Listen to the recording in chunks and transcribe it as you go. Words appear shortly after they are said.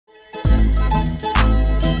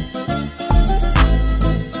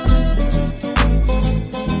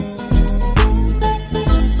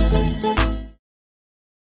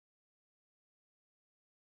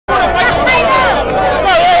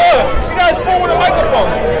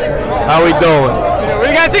How we doing? What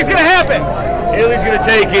do you guys think's gonna happen? Italy's gonna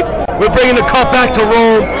take it. We're bringing the cup back to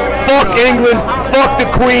Rome. Fuck England. Fuck the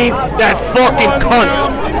Queen. That fucking cunt.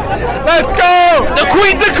 Let's go! The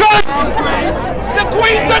Queen's a cunt. The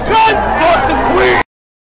Queen's a cunt! Fuck the Queen.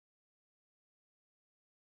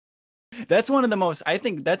 I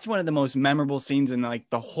think that's one of the most memorable scenes in like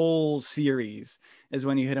the whole series is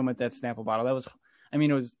when you hit him with that Snapple bottle. That was, I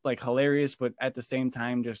mean, it was like hilarious, but at the same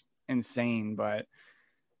time, just insane. But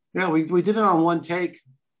yeah, we did it on one take.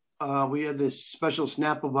 We had this special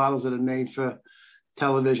Snapple bottles that are made for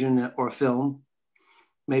television or film,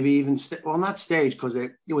 maybe even, not stage, because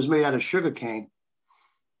it was made out of sugar cane.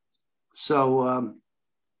 So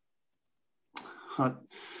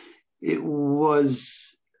it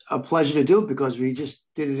was a pleasure to do it because we just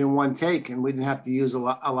did it in one take and we didn't have to use a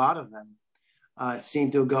lot of them. It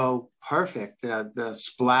seemed to go perfect, the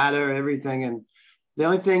splatter, everything. And the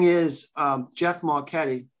only thing is Jeff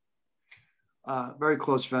Marchetti, very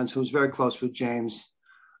close friends, who's very close with James.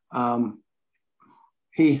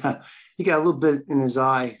 He got a little bit in his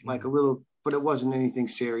eye, like a little, but it wasn't anything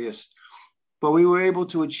serious. But we were able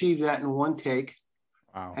to achieve that in one take.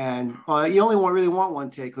 wow. And you only really want one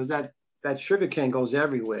take because that sugar cane goes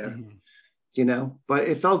everywhere, you know, but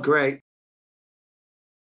it felt great.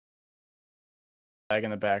 Back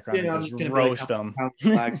in the background, Yeah, just roast them. How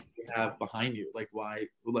many flags do you have behind you? Like why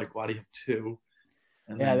do you have two?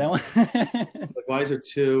 And Yeah, then, that one. like, why is there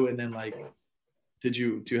two? And then like, do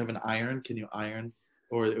you have an iron? Can you iron?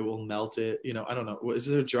 Or it will melt it? You know, I don't know. Is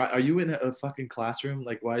there a dry? Are you in a fucking classroom?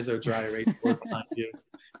 Like, why is there a dry erase board behind you?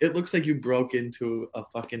 It looks like you broke into a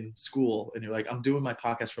fucking school and you're like, I'm doing my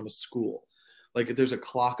podcast from a school. Like, if there's a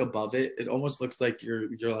clock above it, it almost looks like you're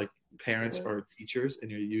like parents or teachers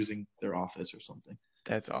and you're using their office or something.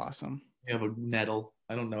 That's awesome. You have a medal.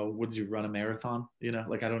 I don't know. What did you run a marathon? You know,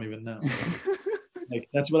 like I don't even know. Like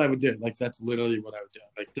that's what I would do. Like that's literally what I would do.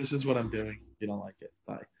 Like this is what I'm doing. You don't like it.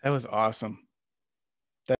 Bye. That was awesome.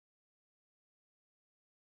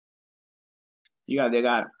 They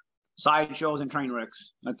got sideshows and train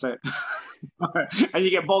wrecks. That's it. And you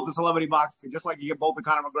get both the celebrity boxing, just like you get both the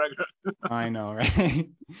Conor McGregor. I know, right?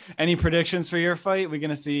 Any predictions for your fight? We're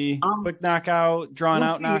gonna see quick knockout, drawn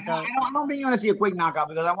out knockout. I don't think you're gonna see a quick knockout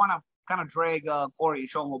because I want to kind of drag Corey and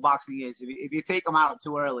show him what boxing is. If you take him out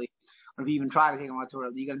too early, or if you even try to take him out too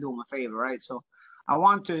early, you're gonna do him a favor, right? So I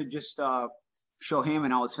want to just show him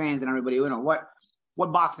and all his fans and everybody, you know, what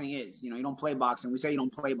boxing is. You know, you don't play boxing. We say you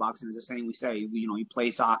don't play boxing. It's the same we say. You know, you play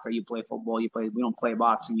soccer, you play football, we don't play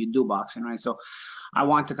boxing, you do boxing, right? So I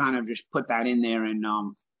want to kind of just put that in there and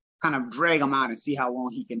kind of drag him out and see how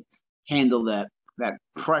long he can handle that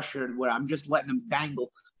pressure where I'm just letting him dangle,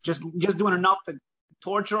 just doing enough to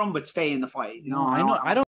torture him, but stay in the fight. You know,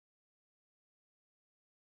 I don't.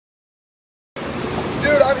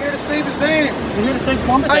 Dude, I'm here to save his name. You're here to save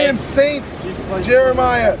Columbus. I am Saint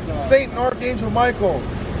Jeremiah, Saint and Archangel Michael,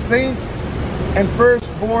 Saint and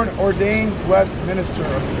firstborn ordained blessed minister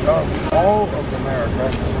of all of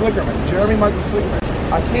America, Slickerman, Jeremy Michael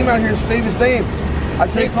Slickerman. I came out here to save his name. I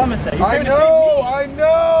St. Columbus Day. I know.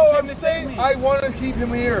 I'm saying I wanted to keep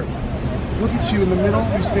him here. Look at you in the middle.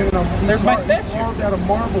 You're standing on. There's my statue. Carved out of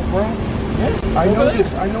marble, bro. Yeah. I know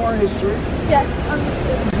this. I know our history. Yes.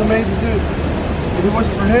 He's an amazing dude. If it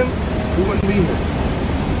wasn't for him, we wouldn't be here.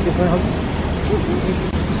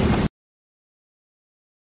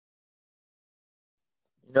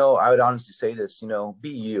 You know, I would honestly say this, you know, be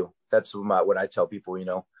you. That's what I tell people, you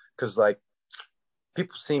know, because like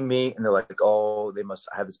people see me and they're like, oh, they must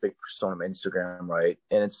have this big persona on Instagram, right?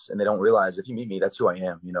 And they don't realize if you meet me, that's who I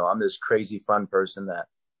am. You know, I'm this crazy fun person that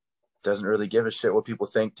doesn't really give a shit what people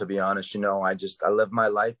think, to be honest. You know, I live my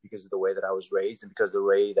life because of the way that I was raised and because of the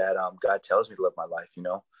way that God tells me to live my life, you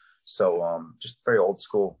know? So just very old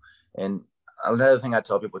school. And another thing I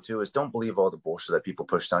tell people too is don't believe all the bullshit that people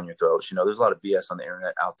push down your throats. You know, there's a lot of BS on the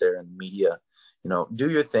internet out there and media. You know, do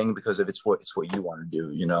your thing because if it's what you want to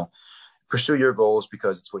do, you know, pursue your goals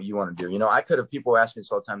because it's what you want to do. You know, people ask me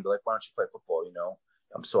this all the time. They're like, why don't you play football? You know,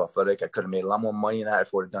 I'm so athletic. I could have made a lot more money than that if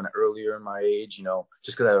I would have done it earlier in my age, you know,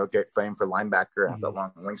 just because I would get framed for linebacker. I have that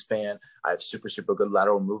long wingspan. I have super, super good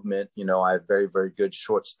lateral movement. You know, I have very, very good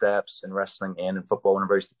short steps in wrestling and in football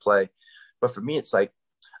whenever I used to play. But for me, it's like,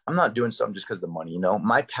 I'm not doing something just because of the money, you know.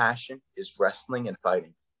 My passion is wrestling and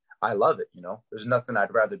fighting. I love it, you know. There's nothing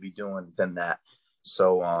I'd rather be doing than that.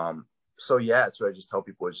 So yeah, that's what I just tell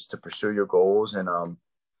people is just to pursue your goals and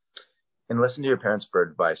listen to your parents for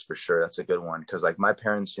advice for sure. That's a good one. Cause like my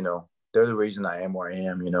parents, you know, they're the reason I am where I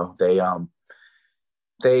am. You know, they,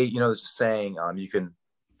 you know, there's a saying, you can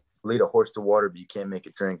lead a horse to water, but you can't make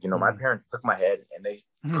it drink. You know, my parents took my head and they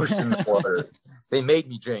pushed in the water they made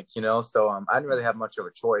me drink, you know. So I didn't really have much of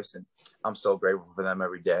a choice, and I'm so grateful for them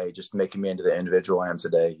every day, just making me into the individual I am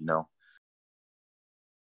today, you know.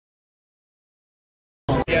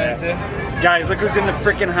 Yeah, that's it. Guys, look who's in the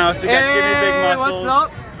freaking house. We got Jimmy Big Muscles.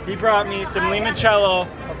 What's up? He brought me some limoncello,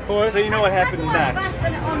 of course. So you know what happens next.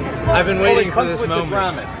 I've been waiting for this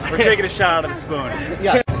moment. We're taking a shot out of the spoon.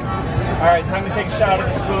 Yeah. All right, time to take a shot out of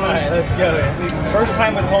the spoon. All right, let's go. First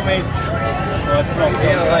time with homemade. Oh, it smells so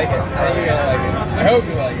You're gonna good. like it. I think you're gonna like it. I hope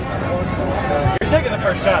you like it. You're taking the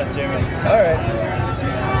first shot, Jimmy. All right.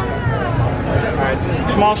 All right,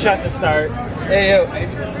 small shot to start. Hey, yo.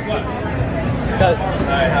 All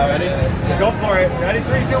right, how ready? Go for it. Ready?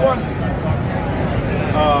 3, 2, 1.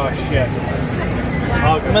 Oh, shit.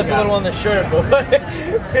 I'm messing a little on the shirt, but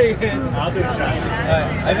I'll do a shot.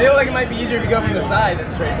 I feel like it might be easier if you go from the side than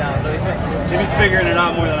straight down. Don't you think? Jimmy's figuring it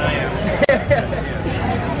out more than I am.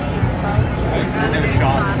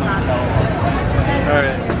 All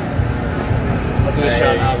right. I'll do a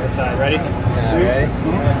shot on the side. Ready? Yeah, ready?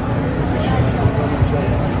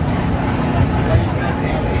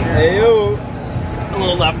 Hey, yo. A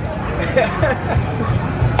little left.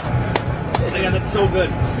 Man, that's so good.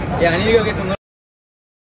 Yeah, I need to go get some.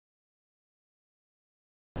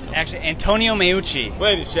 Actually, Antonio Meucci.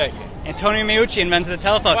 Wait a second. Antonio Meucci invented the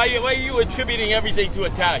telephone. Why are you attributing everything to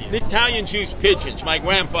Italian? The Italians use pigeons. My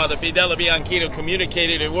grandfather, Fidel Bianchino,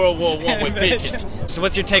 communicated in World War I with pigeons. So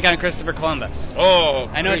what's your take on Christopher Columbus? Oh,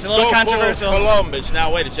 I know it's a little Cristobal controversial. Columbus. Now,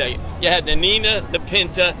 wait a second. You had the Nina, the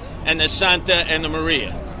Pinta, and the Santa, and the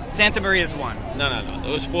Maria. Santa Maria's one. No.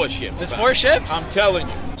 There was 4 ships. There's 4 ships? I'm telling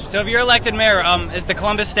you. So if you're elected mayor, is the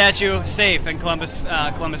Columbus statue safe in Columbus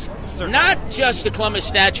Circle? Not just the Columbus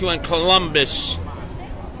statue in Columbus,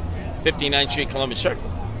 59th Street, Columbus Circle.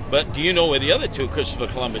 But do you know where the other 2 Christopher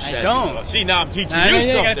Columbus statues don't. are? See, now I'm teaching I know you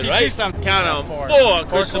you gotta something, teach right? you something. Count on 4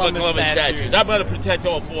 Christopher Columbus statues. I'm going to protect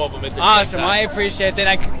all 4 of them at the same Awesome. time. I appreciate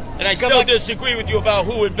that. And I still disagree with you about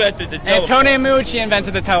who invented the telephone. Antonio Meucci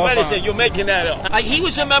invented the telephone. Wait a second, you're making that up. He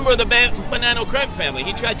was a member of the Banana Crepe family.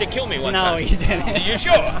 He tried to kill me one time. No, he didn't. Are you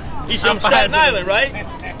sure? He's from Staten Island, right?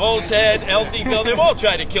 Bull's Head, LDville, they've all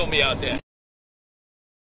tried to kill me out there.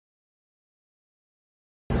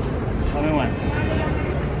 Tell me when.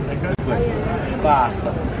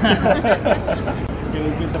 Basta.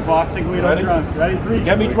 Get the Boston Guido drunk. Ready? 3.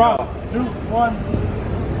 Get me drunk. 2, 1.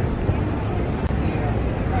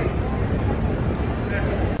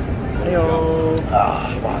 Hey-o.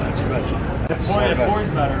 Ah, wow, that's good. The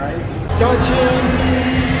 4's better, right? Touching.